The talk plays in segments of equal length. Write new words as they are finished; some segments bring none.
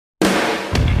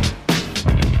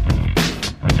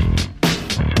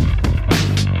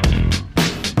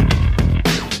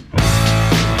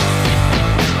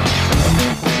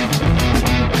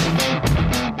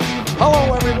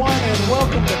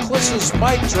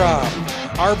Mic Drop,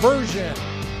 our version,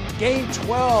 Game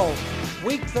 12,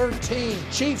 Week 13,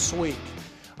 Chiefs Week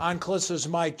on Klis's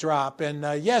Mic Drop. And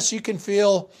yes, you can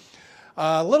feel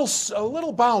a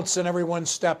little bounce in everyone's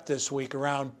step this week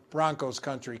around Broncos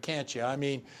country, can't you? I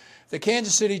mean, the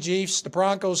Kansas City Chiefs, the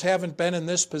Broncos haven't been in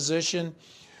this position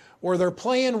where they're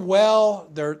playing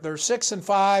well. They're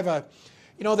 6-5.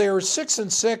 They were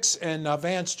 6-6 in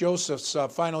Vance Joseph's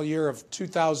final year of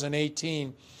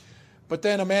 2018. But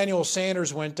then Emmanuel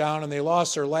Sanders went down and they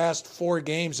lost their last 4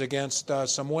 games against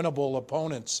some winnable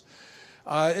opponents.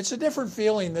 It's a different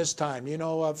feeling this time.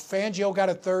 Fangio got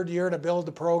a third year to build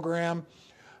the program,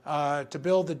 to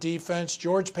build the defense.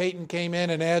 George Paton came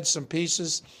in and added some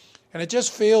pieces. And it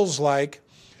just feels like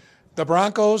the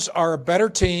Broncos are a better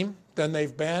team than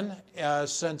they've been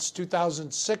since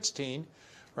 2016.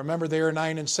 Remember, they were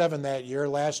 9-7 that year,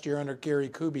 last year under Gary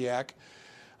Kubiak.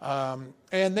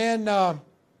 And then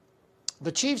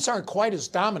the Chiefs aren't quite as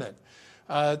dominant.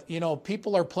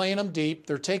 People are playing them deep.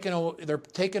 They're taking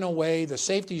away. The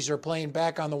safeties are playing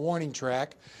back on the warning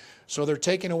track. So they're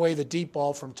taking away the deep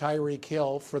ball from Tyreek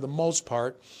Hill for the most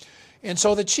part. And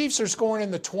so the Chiefs are scoring in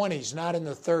the 20s, not in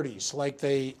the 30s, like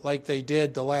they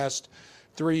did the last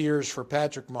 3 years for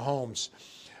Patrick Mahomes.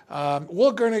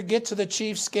 We're going to get to the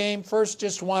Chiefs game. First,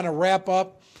 just want to wrap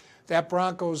up that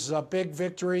Broncos big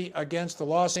victory against the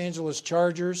Los Angeles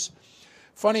Chargers.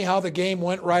 Funny how the game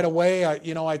went right away.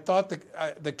 I thought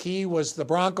the key was the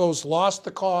Broncos lost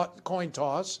the coin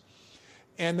toss,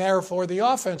 and therefore the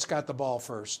offense got the ball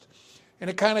first. And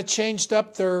it kind of changed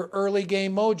up their early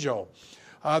game mojo.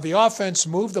 The offense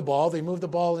moved the ball. They moved the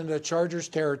ball into Chargers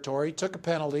territory, took a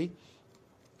penalty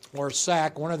or a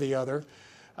sack, one or the other.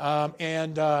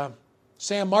 And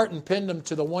Sam Martin pinned them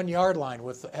to the 1-yard line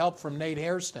with help from Nate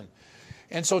Hairston.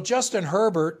 And so Justin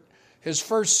Herbert, his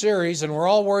first series, and we're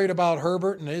all worried about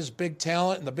Herbert and his big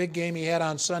talent and the big game he had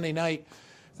on Sunday night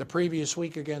the previous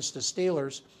week against the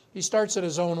Steelers, he starts at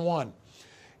his own 1.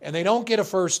 And they don't get a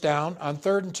first down. On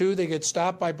 3rd and 2, they get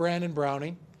stopped by Baron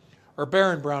Browning,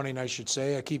 I should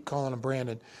say. I keep calling him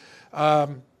Brandon.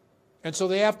 And so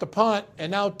they have to punt,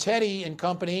 and now Teddy and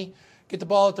company get the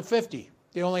ball at the 50.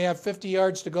 They only have 50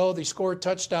 yards to go. They score a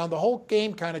touchdown. The whole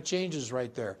game kind of changes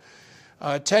right there.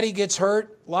 Teddy gets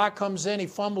hurt. Locke comes in. He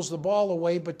fumbles the ball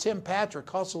away, but Tim Patrick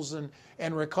hustles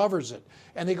and recovers it.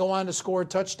 And they go on to score a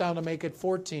touchdown to make it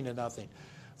 14-0.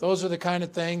 Those are the kind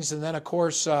of things. And then, of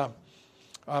course,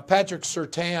 Patrick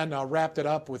Surtain wrapped it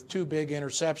up with 2 big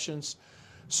interceptions.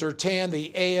 Surtain,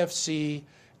 the AFC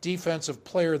Defensive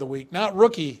Player of the Week. Not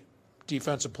rookie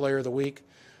Defensive Player of the Week,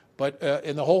 but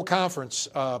in the whole conference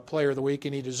Player of the Week,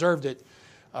 and he deserved it.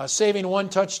 Saving 1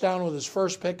 touchdown with his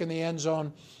first pick in the end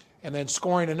zone, and then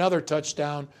scoring another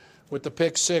touchdown with the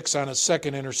pick 6 on his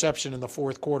second interception in the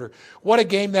 4th quarter. What a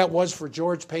game that was for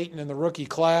George Paton and the rookie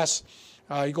class.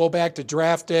 You go back to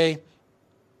draft day,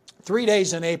 3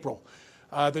 days in April.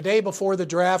 The day before the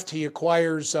draft, he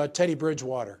acquires Teddy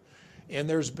Bridgewater. And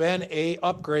there's been an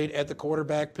upgrade at the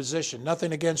quarterback position.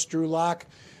 Nothing against Drew Lock.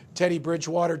 Teddy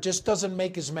Bridgewater just doesn't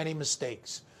make as many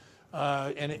mistakes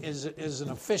and is an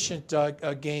efficient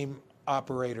game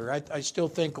operator. I still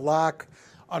think Lock,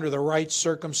 under the right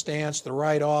circumstance, the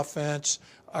right offense,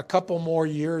 a couple more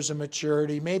years of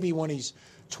maturity, maybe when he's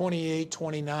 28,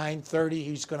 29, 30,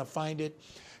 he's going to find it.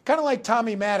 Kind of like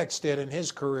Tommy Maddox did in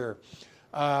his career.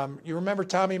 You remember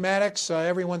Tommy Maddox?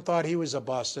 Everyone thought he was a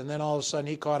bust, and then all of a sudden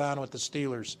he caught on with the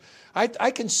Steelers. I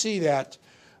can see that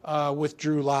with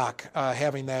Drew Lock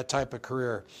having that type of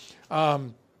career.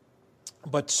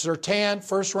 But Surtain,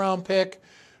 first-round pick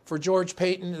for George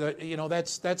Paton,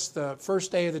 that's the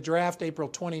first day of the draft, April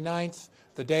 29th,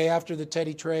 the day after the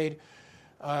Teddy trade.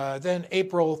 Then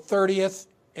April 30th,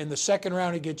 in the second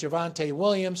round, he gets Javonte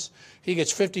Williams. He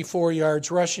gets 54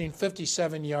 yards rushing,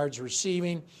 57 yards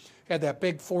receiving. Had that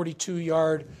big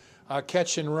 42-yard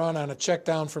catch and run on a check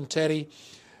down from Teddy.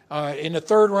 In the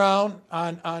third round,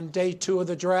 on day 2 of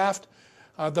the draft,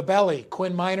 the belly,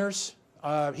 Quinn Miners.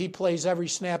 He plays every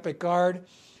snap at guard.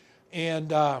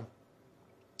 And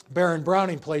Baron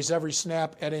Browning plays every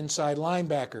snap at inside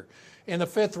linebacker. In the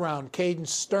 5th round, Caden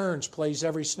Stearns plays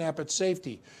every snap at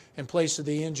safety in place of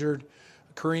the injured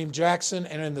Kareem Jackson.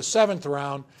 And in the 7th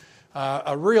round,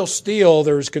 a real steal.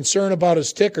 There was concern about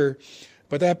his ticker,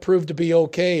 but that proved to be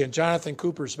okay. And Jonathan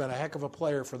Cooper's been a heck of a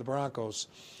player for the Broncos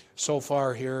so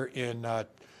far here in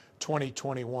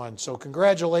 2021. So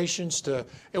congratulations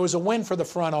it was a win for the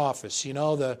front office.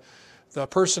 The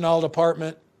personnel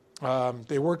department,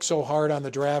 they worked so hard on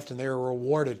the draft and they were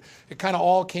rewarded. It kind of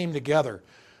all came together.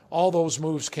 All those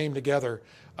moves came together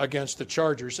against the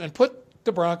Chargers and put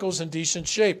the Broncos in decent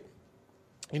shape.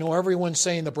 You know, everyone's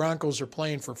saying the Broncos are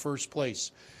playing for first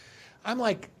place. I'm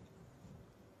like,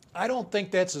 I don't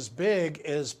think that's as big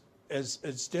as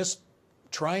just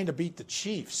trying to beat the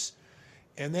Chiefs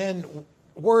and then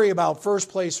worry about first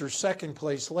place or second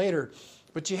place later.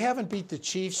 But you haven't beat the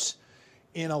Chiefs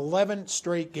in 11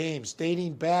 straight games,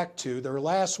 dating back to their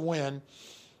last win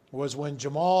was when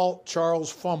Jamal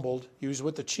Charles fumbled. He was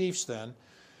with the Chiefs then.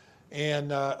 And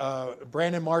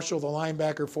Brandon Marshall, the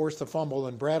linebacker, forced the fumble,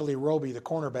 and Bradley Roby, the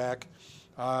cornerback,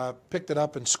 picked it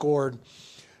up and scored.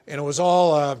 And it was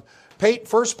all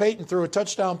first Peyton threw a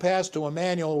touchdown pass to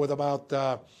Emmanuel with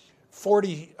about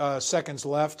 40 seconds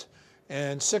left,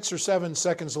 and 6 or 7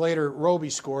 seconds later, Roby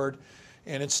scored.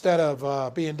 And instead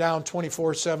of being down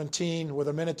 24-17 with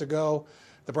a minute to go,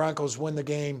 the Broncos win the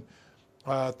game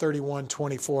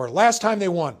 31-24. Last time they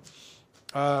won,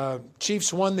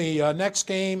 Chiefs won the next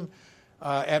game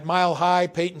at Mile High.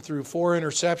 Peyton threw 4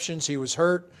 interceptions. He was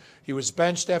hurt. He was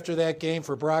benched after that game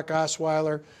for Brock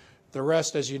Osweiler. The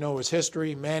rest, as you know, is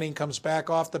history. Manning comes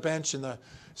back off the bench in the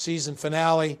season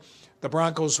finale. The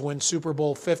Broncos win Super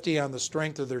Bowl 50 on the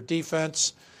strength of their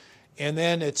defense. And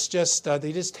then it's just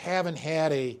they just haven't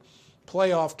had a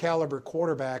playoff caliber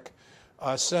quarterback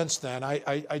since then.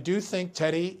 I do think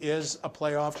Teddy is a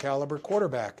playoff caliber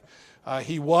quarterback.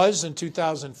 He was in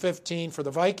 2015 for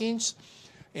the Vikings,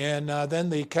 and then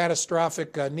the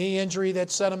catastrophic knee injury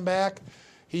that set him back.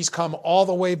 He's come all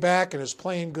the way back and is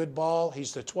playing good ball.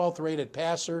 He's the 12th rated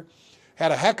passer.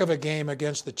 Had a heck of a game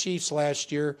against the Chiefs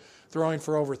last year, throwing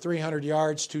for over 300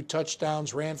 yards, 2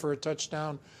 touchdowns, ran for a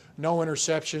touchdown, no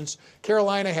interceptions.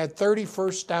 Carolina had 30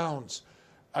 first downs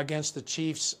against the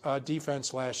Chiefs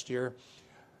defense last year.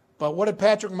 But what did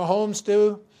Patrick Mahomes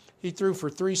do? He threw for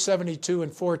 372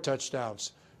 and 4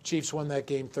 touchdowns. Chiefs won that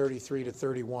game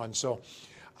 33-31. So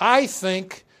I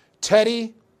think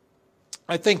Teddy,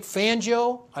 I think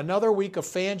Fangio, another week of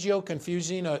Fangio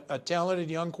confusing a talented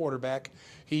young quarterback.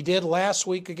 He did last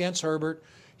week against Herbert.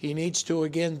 He needs to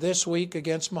again this week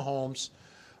against Mahomes,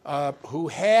 who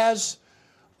has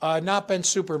not been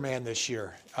Superman this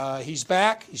year. He's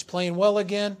back. He's playing well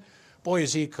again. Boy,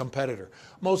 is he a competitor.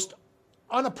 Most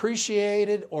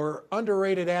unappreciated or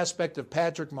underrated aspect of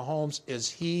Patrick Mahomes is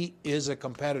he is a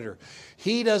competitor.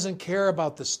 He doesn't care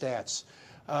about the stats.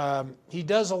 He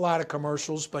does a lot of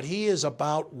commercials, but he is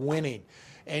about winning.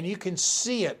 And you can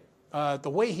see it, the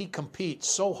way he competes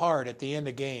so hard at the end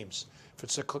of games, if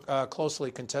it's a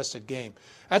closely contested game.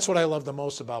 That's what I love the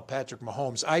most about Patrick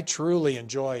Mahomes. I truly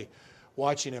enjoy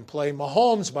watching him play.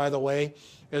 Mahomes, by the way,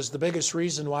 is the biggest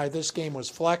reason why this game was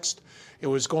flexed. It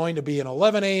was going to be an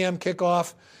 11 a.m.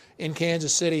 kickoff in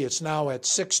Kansas City. It's now at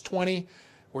 6:20.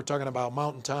 We're talking about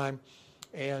Mountain Time.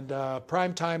 And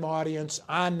primetime audience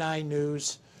on 9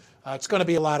 News. It's going to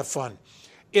be a lot of fun.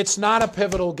 It's not a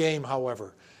pivotal game,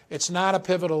 however. It's not a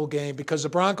pivotal game because the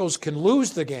Broncos can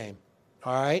lose the game,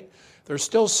 all right? They're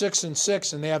still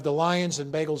 6-6, and they have the Lions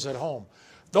and Bengals at home.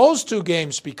 Those 2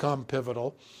 games become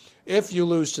pivotal if you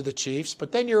lose to the Chiefs,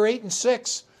 but then you're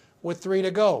 8-6 with 3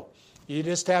 to go. You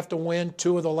just have to win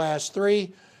 2 of the last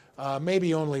 3,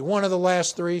 maybe only 1 of the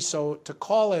last 3. So to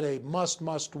call it a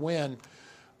must win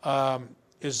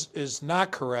is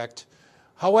not correct.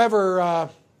 However,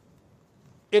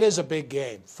 it is a big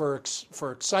game for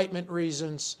excitement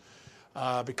reasons,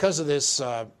 because of this,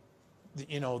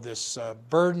 this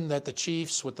burden that the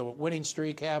Chiefs with the winning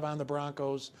streak have on the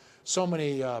Broncos. So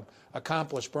many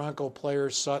accomplished Bronco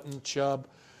players, Sutton, Chubb,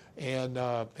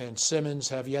 and Simmons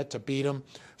have yet to beat them.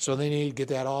 So they need to get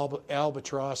that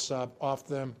albatross off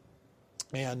them.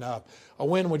 And a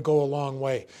win would go a long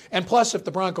way. And plus, if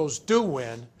the Broncos do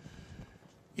win,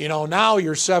 now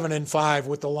you're 7-5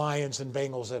 with the Lions and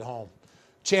Bengals at home.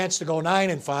 Chance to go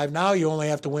 9-5. Now you only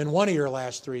have to win 1 of your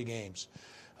last 3 games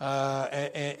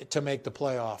to make the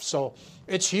playoffs. So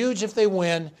it's huge if they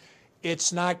win.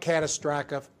 It's not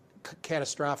catastrophic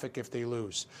if they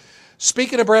lose.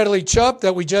 Speaking of Bradley Chubb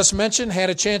that we just mentioned, had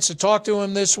a chance to talk to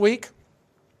him this week.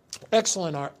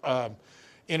 Excellent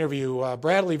interview.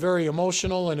 Bradley very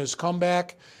emotional in his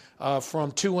comeback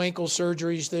from 2 ankle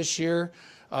surgeries this year.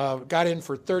 Got in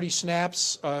for 30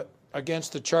 snaps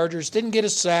against the Chargers. Didn't get a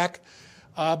sack,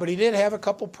 but he did have a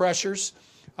couple pressures.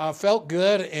 Felt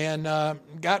good and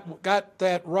got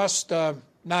that rust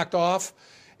knocked off,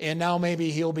 and now maybe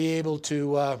he'll be able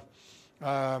to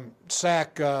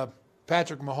sack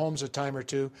Patrick Mahomes a time or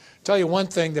two. Tell you one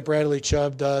thing that Bradley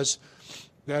Chubb does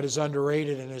that is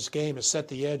underrated in his game is set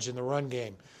the edge in the run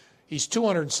game. He's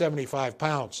 275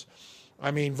 pounds.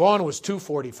 I mean, Vaughn was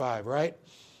 245, right?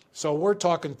 So we're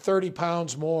talking 30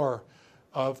 pounds more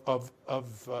of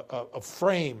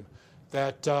frame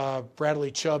that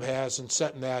Bradley Chubb has in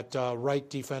setting that right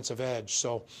defensive edge.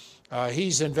 So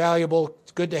he's invaluable.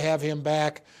 It's good to have him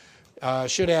back.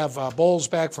 Should have Bowles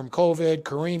back from COVID,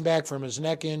 Kareem back from his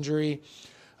neck injury.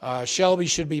 Shelby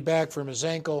should be back from his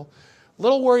ankle. A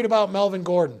little worried about Melvin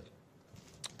Gordon.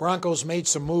 Broncos made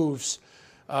some moves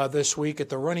this week at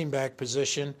the running back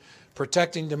position,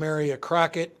 protecting Demaria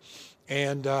Crockett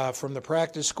and from the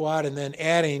practice squad, and then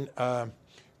adding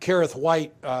Kareth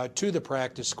White to the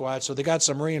practice squad. So they got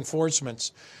some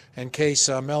reinforcements in case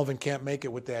Melvin can't make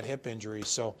it with that hip injury.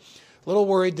 So a little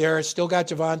worried there. Still got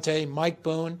Javonte. Mike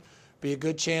Boone, be a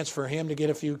good chance for him to get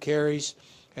a few carries.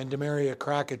 And Demaria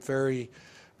Crockett, very,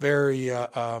 very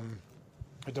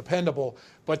dependable.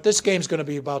 But this game's going to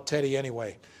be about Teddy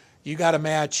anyway. You got to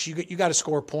match. You got to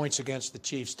score points against the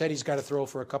Chiefs. Teddy's got to throw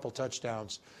for a couple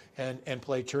touchdowns and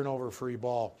play turnover-free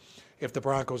ball if the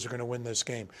Broncos are going to win this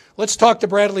game. Let's talk to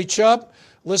Bradley Chubb.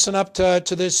 Listen up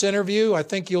to this interview. I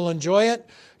think you'll enjoy it.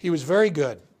 He was very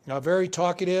good, very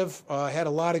talkative, had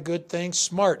a lot of good things.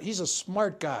 Smart. He's a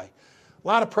smart guy. A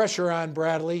lot of pressure on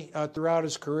Bradley throughout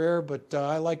his career, but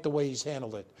I like the way he's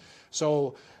handled it.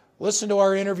 So listen to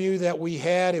our interview that we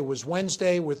had. It was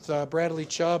Wednesday with Bradley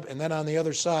Chubb, and then on the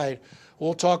other side,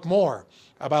 we'll talk more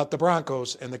about the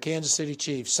Broncos and the Kansas City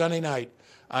Chiefs Sunday night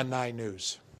on 9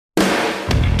 News.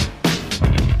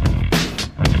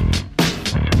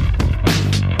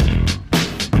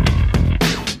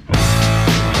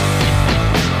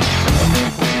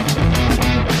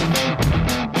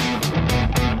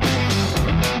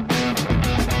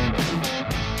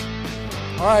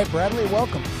 All right, Bradley,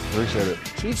 welcome. Appreciate it.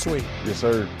 Chiefs week. Yes,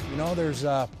 sir. You know, there's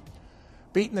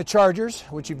beating the Chargers,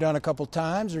 which you've done a couple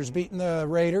times. There's beating the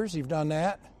Raiders. You've done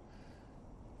that.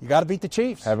 You got to beat the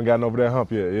Chiefs. Haven't gotten over that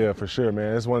hump yet. Yeah, for sure,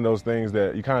 man. It's one of those things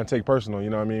that you kind of take personal. You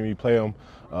know what I mean? You play them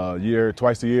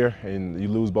twice a year, and you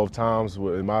lose both times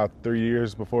in my 3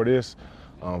 years before this.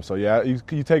 So, yeah,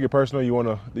 you take it personal.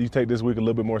 You take this week a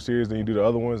little bit more serious than you do the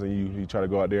other ones, and you try to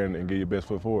go out there and get your best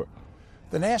foot forward.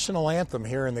 The national anthem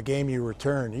here in the game you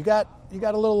returned, you got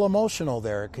a little emotional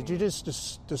there. Could you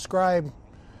just describe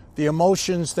the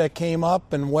emotions that came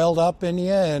up and welled up in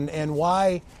you and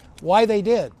why they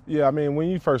did? Yeah, I mean, when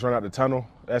you first run out the tunnel,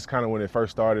 that's kind of when it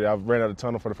first started. I ran out the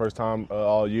tunnel for the first time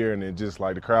all year, and it just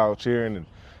like the crowd cheering, and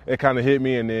it kind of hit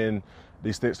me. And then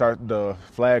the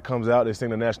flag comes out, they sing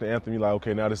the national anthem. You're like,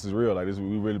 okay, now this is real. Like we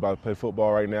really about to play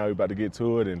football right now. We're about to get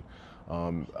to it, and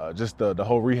just the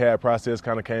whole rehab process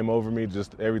kind of came over me.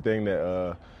 Just everything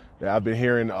that I've been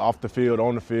hearing off the field,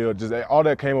 on the field, just all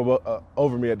that came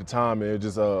over me at the time, and it was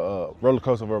just a roller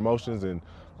coaster of emotions. And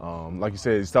like you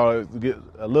said, you started to get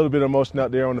a little bit of emotion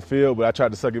out there on the field, but I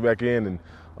tried to suck it back in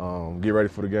and get ready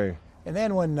for the game. And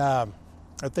then when I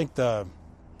think the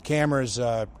cameras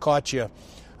caught you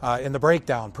in the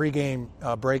breakdown, pregame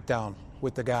breakdown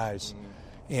with the guys,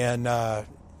 and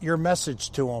your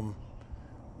message to them,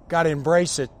 got to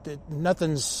embrace it.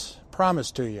 Nothing's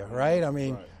promised to you, right? I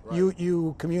mean, right.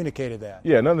 You communicated that.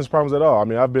 Yeah, nothing's promised at all. I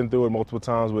mean, I've been through it multiple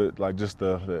times with like just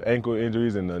the ankle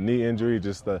injuries and the knee injury.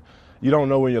 You don't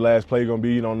know when your last play going to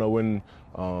be. You don't know when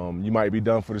you might be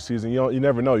done for the season. You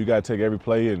never know. You got to take every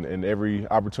play and every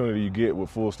opportunity you get with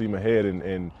full steam ahead.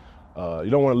 And you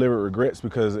don't want to live with regrets,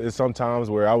 because it's sometimes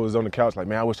where I was on the couch like,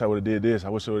 man, I wish I would have did this. I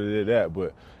wish I would have did that.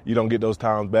 But you don't get those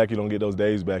times back. You don't get those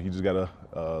days back. You just got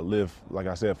to live, like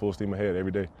I said, full steam ahead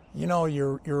every day. You know,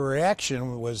 your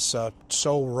reaction was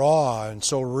so raw and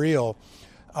so real.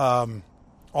 I'm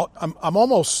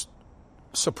almost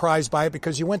surprised by it,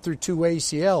 because you went through 2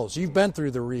 ACLs. You've been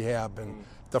through the rehab and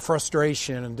the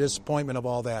frustration and disappointment of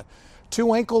all that.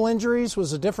 2 ankle injuries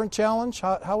was a different challenge.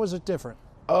 How was it different?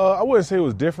 I wouldn't say it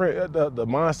was different. The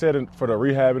mindset for the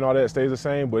rehab and all that stays the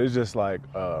same, but it's just like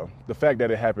the fact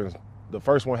that it happens. The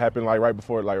first one happened like right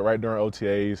during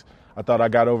OTAs. I thought I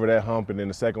got over that hump, and then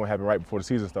the second one happened right before the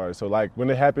season started. So like when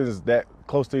it happens that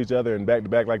close to each other and back to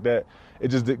back like that, it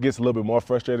just gets a little bit more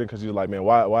frustrating, because you're like, man,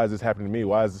 why is this happening to me?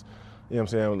 Why is, you know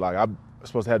what I'm saying? Like, I'm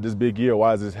supposed to have this big year.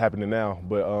 Why is this happening now?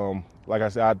 But like I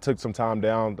said, I took some time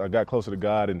down. I got closer to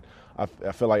God, and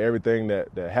I feel like everything that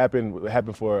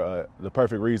happened for the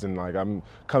perfect reason. Like, I'm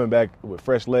coming back with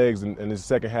fresh legs in the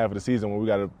second half of the season, when we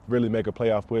got to really make a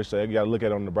playoff push. So you got to look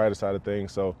at it on the brighter side of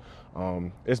things. So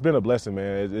it's been a blessing,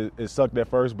 man. It sucked at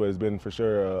first, but it's been for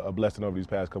sure a blessing over these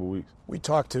past couple weeks. We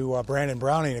talked to Brandon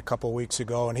Browning a couple weeks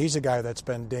ago, and he's a guy that's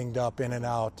been dinged up in and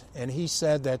out. And he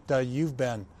said that you've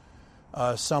been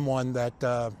someone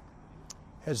that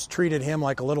has treated him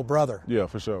like a little brother. Yeah,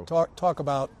 for sure. Talk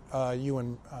about you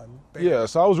and Baker. Yeah,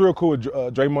 so I was real cool with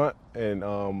Draymond, and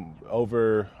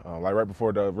like right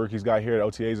before the rookies got here at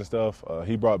OTAs and stuff,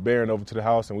 he brought Barron over to the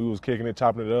house, and we was kicking it,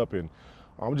 chopping it up, and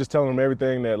I'm just telling him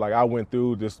everything that like I went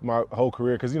through just my whole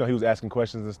career, because he was asking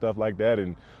questions and stuff like that,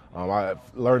 and I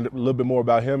learned a little bit more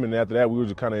about him, and after that we were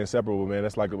just kind of inseparable, man.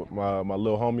 That's like my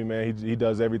little homie, man. He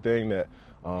does everything that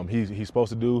he's supposed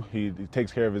to do. He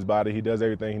takes care of his body. He does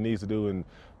everything he needs to do, and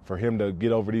for him to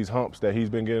get over these humps that he's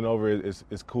been getting over,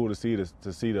 it's cool to see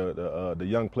the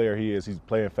young player he is. He's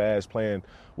playing fast, playing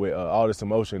with all this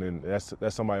emotion, and that's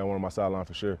somebody I want on my sideline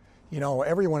for sure.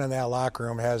 Everyone in that locker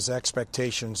room has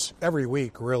expectations every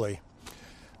week, really.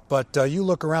 But you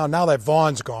look around, now that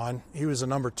Vaughn's gone, he was a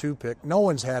number 2 pick. No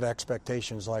one's had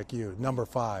expectations like you, number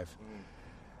 5.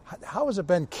 How has it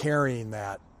been carrying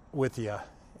that with you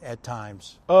at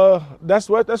times? That's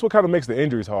what kind of makes the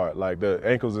injuries hard, like the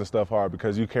ankles and stuff hard,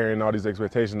 because you're carrying all these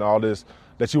expectations, all this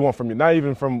that you want from you, not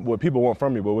even from what people want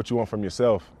from you, but what you want from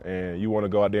yourself. And you want to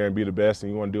go out there and be the best,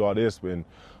 and you want to do all this. And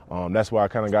that's why I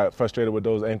kind of got frustrated with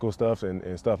those ankle stuff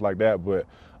and stuff like that. But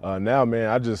now, man,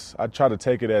 I try to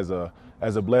take it as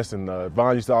a blessing.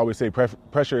 Vaughn used to always say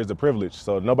pressure is a privilege.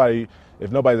 So if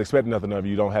nobody's expecting nothing of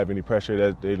you, you don't have any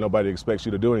pressure. Nobody expects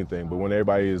you to do anything. But when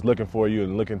everybody is looking for you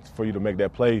and looking for you to make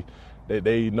that play,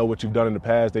 they know what you've done in the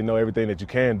past. They know everything that you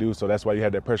can do. So that's why you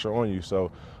have that pressure on you.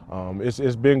 So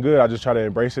it's been good. I just try to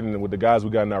embrace it. And with the guys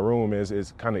we got in our room,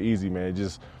 it's kind of easy, man.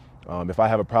 If I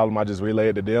have a problem, I just relay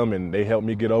it to them, and they help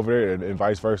me get over it, and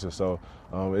vice versa. So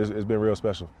it's been real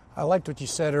special. I liked what you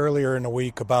said earlier in the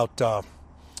week about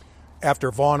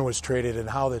after Vaughn was traded and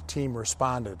how the team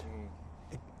responded.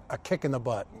 A kick in the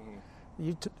butt.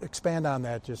 You expand on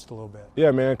that just a little bit.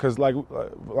 Yeah, man, because like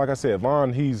I said,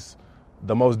 Vaughn, he's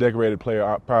the most decorated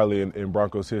player probably in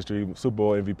Broncos history, Super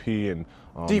Bowl MVP. And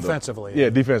defensively.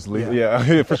 Defensively.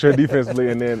 Yeah, for sure, defensively.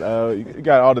 And then you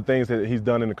got all the things that he's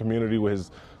done in the community with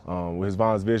his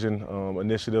Vaughn's Vision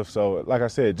initiative. So, like I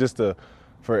said,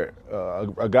 for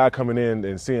a guy coming in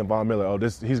and seeing Von Miller,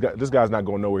 this guy's not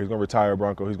going nowhere. He's going to retire a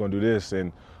Bronco. He's going to do this,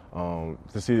 and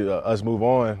to see us move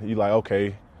on, you like,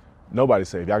 okay, nobody's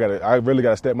safe. I really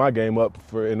got to step my game up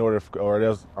or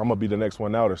else I'm gonna be the next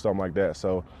one out or something like that.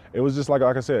 So it was just like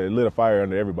I said, it lit a fire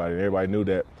under everybody. Everybody knew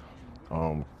that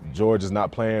George is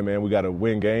not playing, man. We got to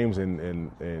win games,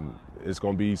 and it's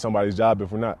going to be somebody's job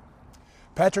if we're not.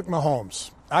 Patrick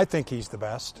Mahomes, I think he's the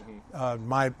best,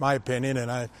 my opinion, and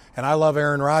I love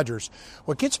Aaron Rodgers.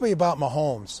 What gets me about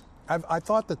Mahomes, I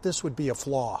thought that this would be a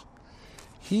flaw.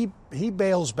 He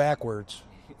bails backwards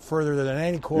further than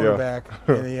any quarterback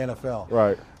in the NFL.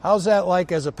 Right. How's that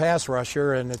like as a pass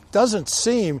rusher? And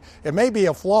it may be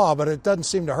a flaw, but it doesn't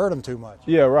seem to hurt him too much.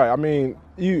 Yeah, right. I mean,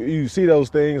 you see those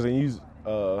things, and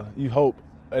you hope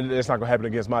it's not going to happen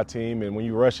against my team. And when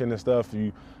you rush in and stuff,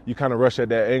 you kind of rush at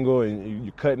that angle, and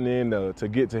you're cutting in to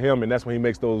get to him, and that's when he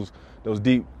makes those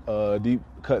deep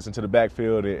cuts into the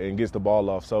backfield and gets the ball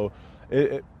off. So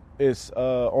it's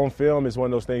on film. It's one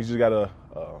of those things you got to,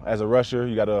 as a rusher,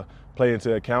 you got to play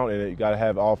into account, and you got to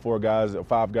have all 4 guys or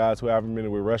 5 guys, however many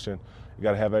we're rushing. You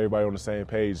got to have everybody on the same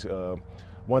page.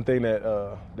 One thing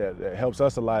that helps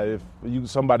us a lot, if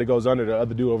somebody goes under, the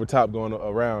other dude over top going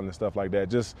around and stuff like that.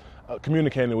 Just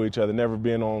communicating with each other,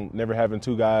 never having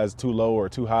 2 guys too low or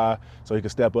too high, so he can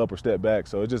step up or step back.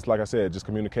 So it's just like I said, just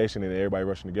communication and everybody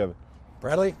rushing together.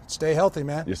 Bradley, stay healthy,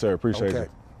 man. Yes, sir. Appreciate it.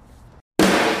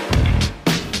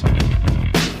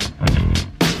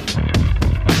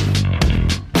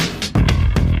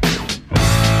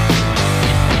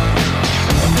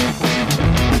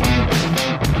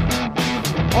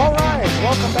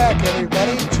 Welcome back,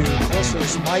 everybody, to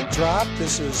Clissa's Mic Drop.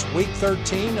 This is Week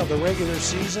 13 of the regular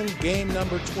season, game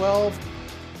number 12,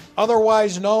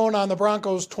 otherwise known on the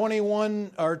Broncos'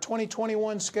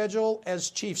 2021 schedule as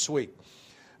Chiefs Week.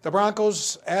 The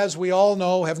Broncos, as we all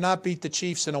know, have not beat the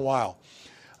Chiefs in a while.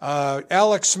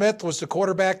 Alex Smith was the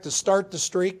quarterback to start the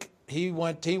streak. He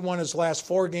won his last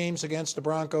 4 games against the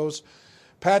Broncos.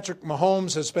 Patrick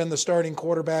Mahomes has been the starting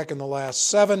quarterback in the last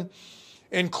 7,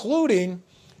 including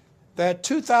that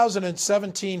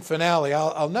 2017 finale.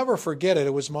 I'll never forget it.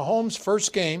 It was Mahomes'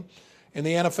 first game in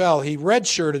the NFL. He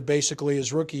redshirted basically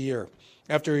his rookie year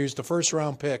after he was the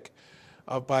first-round pick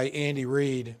by Andy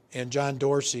Reid and John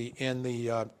Dorsey in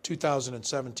the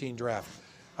 2017 draft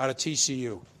out of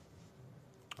TCU.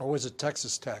 Or was it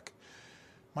Texas Tech?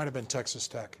 Might have been Texas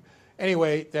Tech.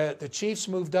 Anyway, the Chiefs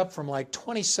moved up from like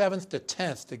 27th to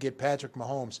 10th to get Patrick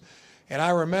Mahomes. And I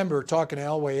remember talking to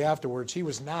Elway afterwards. He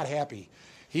was not happy.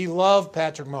 He loved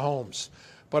Patrick Mahomes.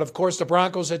 But, of course, the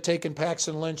Broncos had taken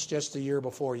Paxton Lynch just the year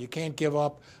before. You can't give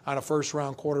up on a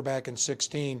first-round quarterback in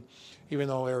 16, even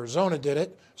though Arizona did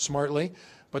it smartly.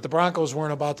 But the Broncos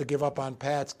weren't about to give up on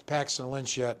Paxton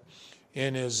Lynch yet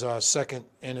in his second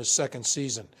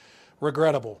season.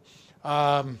 Regrettable.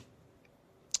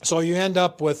 So you end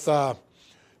up with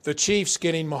the Chiefs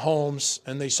getting Mahomes,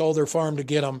 and they sold their farm to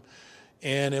get him,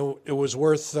 and it was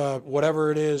worth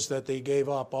whatever it is that they gave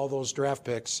up, all those draft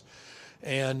picks.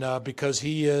 And because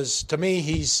he is, to me,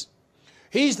 he's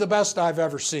the best I've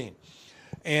ever seen.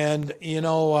 And,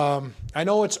 I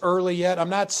know it's early yet. I'm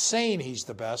not saying he's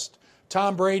the best.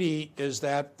 Tom Brady is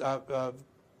that,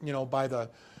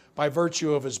 by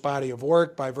virtue of his body of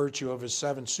work, by virtue of his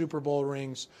 7 Super Bowl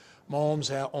rings.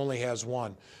 Mahomes only has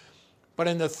 1. But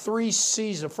in the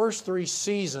first 3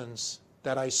 seasons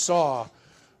that I saw,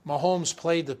 Mahomes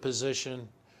played the position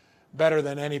better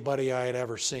than anybody I had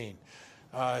ever seen.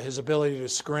 His ability to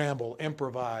scramble,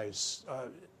 improvise,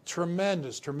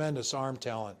 tremendous arm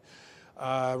talent.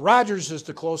 Rodgers is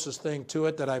the closest thing to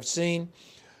it that I've seen.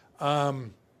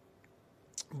 But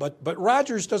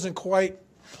Rodgers doesn't quite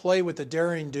play with the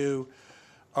daring do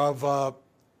of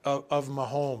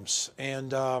Mahomes.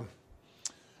 And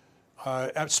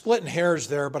I'm splitting hairs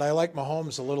there, but I like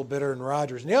Mahomes a little better than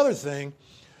Rodgers. And the other thing,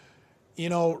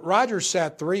 Rodgers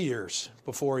sat 3 years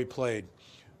before he played.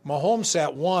 Mahomes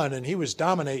sat 1, and he was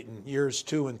dominating years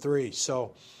 2 and 3.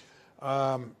 So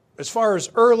as far as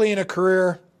early in a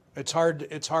career, it's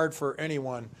hard for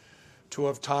anyone to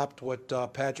have topped what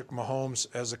Patrick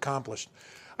Mahomes has accomplished.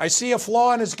 I see a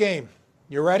flaw in his game.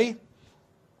 You ready?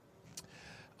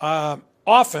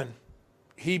 Often,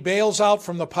 he bails out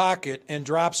from the pocket and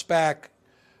drops back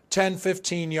 10,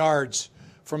 15 yards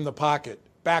from the pocket,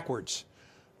 backwards.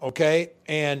 Okay?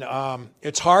 And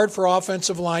it's hard for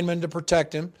offensive linemen to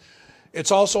protect him.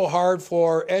 It's also hard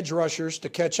for edge rushers to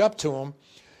catch up to him.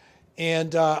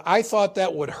 And I thought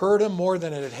that would hurt him more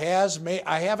than it has.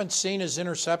 I haven't seen his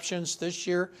interceptions this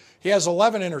year. He has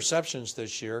 11 interceptions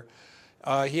this year.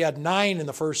 He had 9 in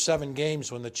the first 7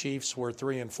 games when the Chiefs were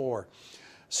 3-4.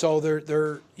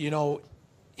 So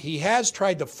he has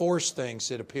tried to force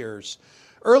things, it appears.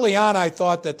 Early on, I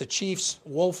thought that the Chiefs'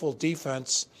 woeful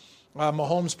defense,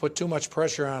 Mahomes put too much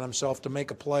pressure on himself to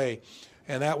make a play,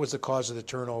 and that was the cause of the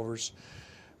turnovers.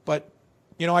 But,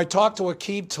 I talked to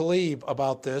Aqib Talib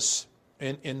about this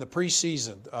in the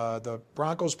preseason. The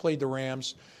Broncos played the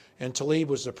Rams, and Talib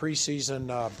was the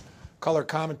preseason color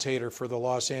commentator for the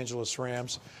Los Angeles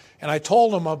Rams. And I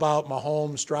told him about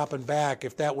Mahomes dropping back,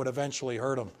 if that would eventually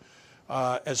hurt him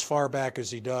as far back as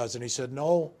he does. And he said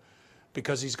no,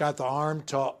 because he's got the arm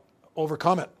to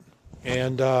overcome it.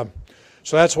 And so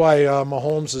that's why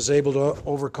Mahomes is able to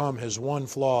overcome his one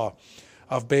flaw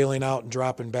of bailing out and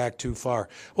dropping back too far.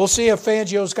 We'll see if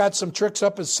Fangio's got some tricks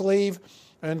up his sleeve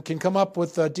and can come up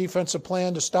with a defensive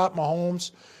plan to stop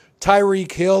Mahomes.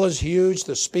 Tyreek Hill is huge,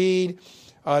 the speed.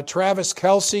 Travis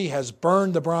Kelce has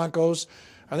burned the Broncos.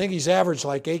 I think he's averaged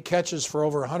like 8 catches for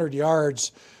over 100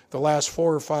 yards the last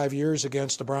 4 or 5 years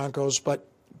against the Broncos. But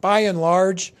by and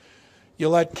large, you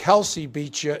let Kelce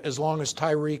beat you as long as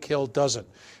Tyreek Hill doesn't.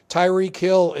 Tyreek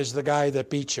Hill is the guy that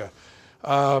beats you.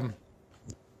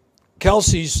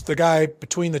 Kelce's the guy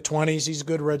between the 20s. He's a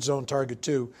good red zone target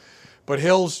too. But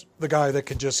Hill's the guy that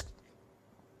can just,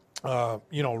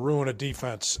 ruin a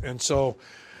defense. And so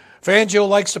Fangio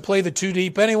likes to play the 2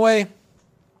 deep anyway.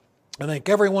 I think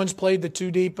everyone's played the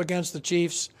 2 deep against the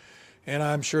Chiefs, and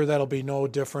I'm sure that'll be no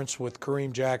difference with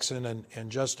Kareem Jackson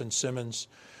and Justin Simmons.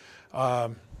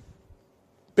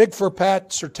 Big for Pat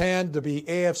Surtain to be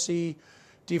AFC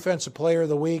Defensive Player of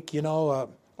the Week.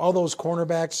 All those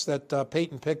cornerbacks that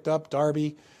Peyton picked up,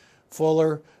 Darby,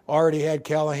 Fuller, already had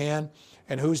Callahan.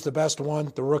 And who's the best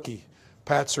one? The rookie,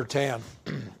 Pat Surtain,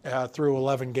 through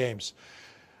 11 games.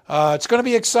 It's going to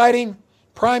be exciting.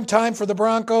 Prime time for the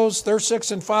Broncos. They're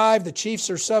 6-5. The Chiefs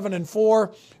are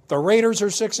 7-4. The Raiders are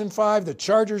 6-5. The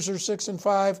Chargers are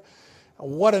 6-5.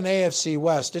 What an AFC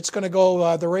West. It's going to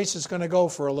go, the race is going to go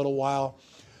for a little while,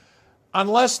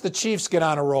 unless the Chiefs get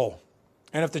on a roll.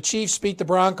 And if the Chiefs beat the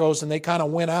Broncos and they kind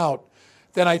of win out,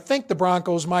 then I think the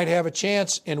Broncos might have a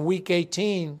chance in Week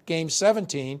 18, Game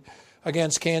 17,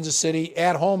 against Kansas City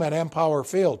at home at Empower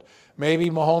Field. Maybe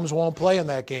Mahomes won't play in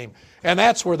that game. And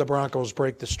that's where the Broncos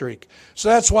break the streak. So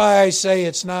that's why I say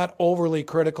it's not overly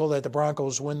critical that the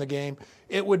Broncos win the game.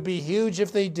 It would be huge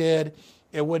if they did.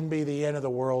 It wouldn't be the end of the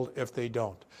world if they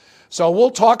don't. So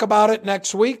we'll talk about it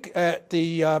next week at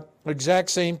the exact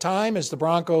same time as the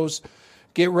Broncos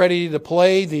get ready to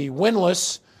play the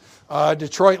winless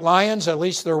Detroit Lions. At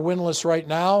least they're winless right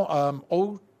now.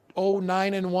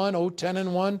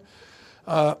 0-9-1,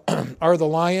 0-10-1 are the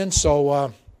Lions.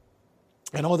 So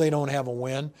I know they don't have a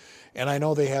win, and I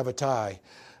know they have a tie.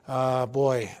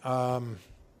 The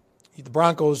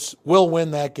Broncos will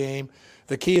win that game.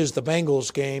 The key is the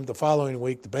Bengals game the following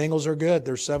week. The Bengals are good.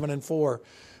 They're 7-4.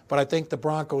 But I think the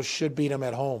Broncos should beat them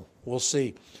at home. We'll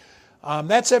see.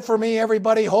 That's it for me,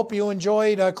 everybody. Hope you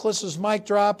enjoyed Clissa's Mic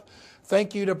Drop.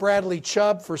 Thank you to Bradley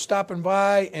Chubb for stopping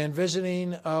by and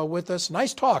visiting with us.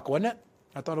 Nice talk, wasn't it?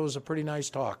 I thought it was a pretty nice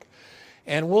talk.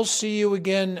 And we'll see you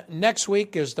again next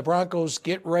week as the Broncos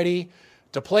get ready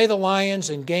to play the Lions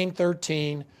in Game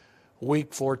 13,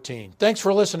 Week 14. Thanks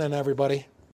for listening, everybody.